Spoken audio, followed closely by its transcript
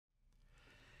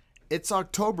It's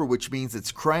October, which means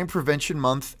it's Crime Prevention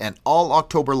Month, and all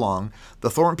October long, the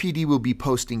Thornton PD will be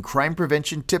posting crime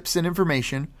prevention tips and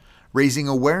information, raising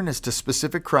awareness to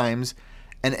specific crimes,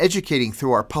 and educating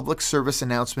through our public service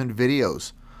announcement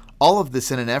videos. All of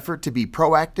this in an effort to be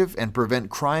proactive and prevent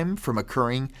crime from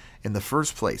occurring in the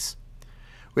first place.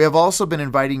 We have also been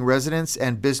inviting residents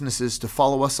and businesses to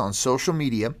follow us on social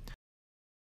media,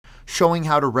 showing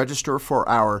how to register for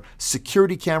our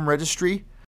security cam registry,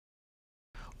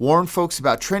 warn folks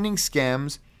about trending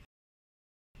scams,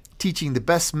 teaching the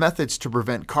best methods to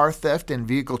prevent car theft and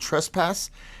vehicle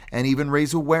trespass, and even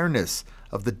raise awareness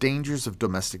of the dangers of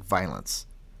domestic violence.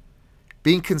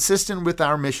 Being consistent with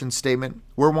our mission statement,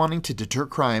 we're wanting to deter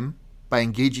crime by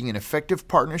engaging in effective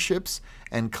partnerships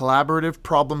and collaborative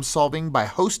problem solving by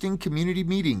hosting community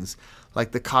meetings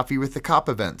like the Coffee with the Cop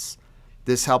events.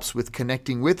 This helps with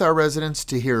connecting with our residents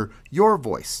to hear your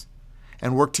voice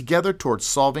and work together towards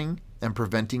solving and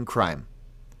preventing crime.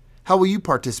 How will you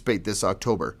participate this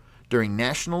October during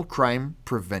National Crime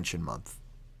Prevention Month?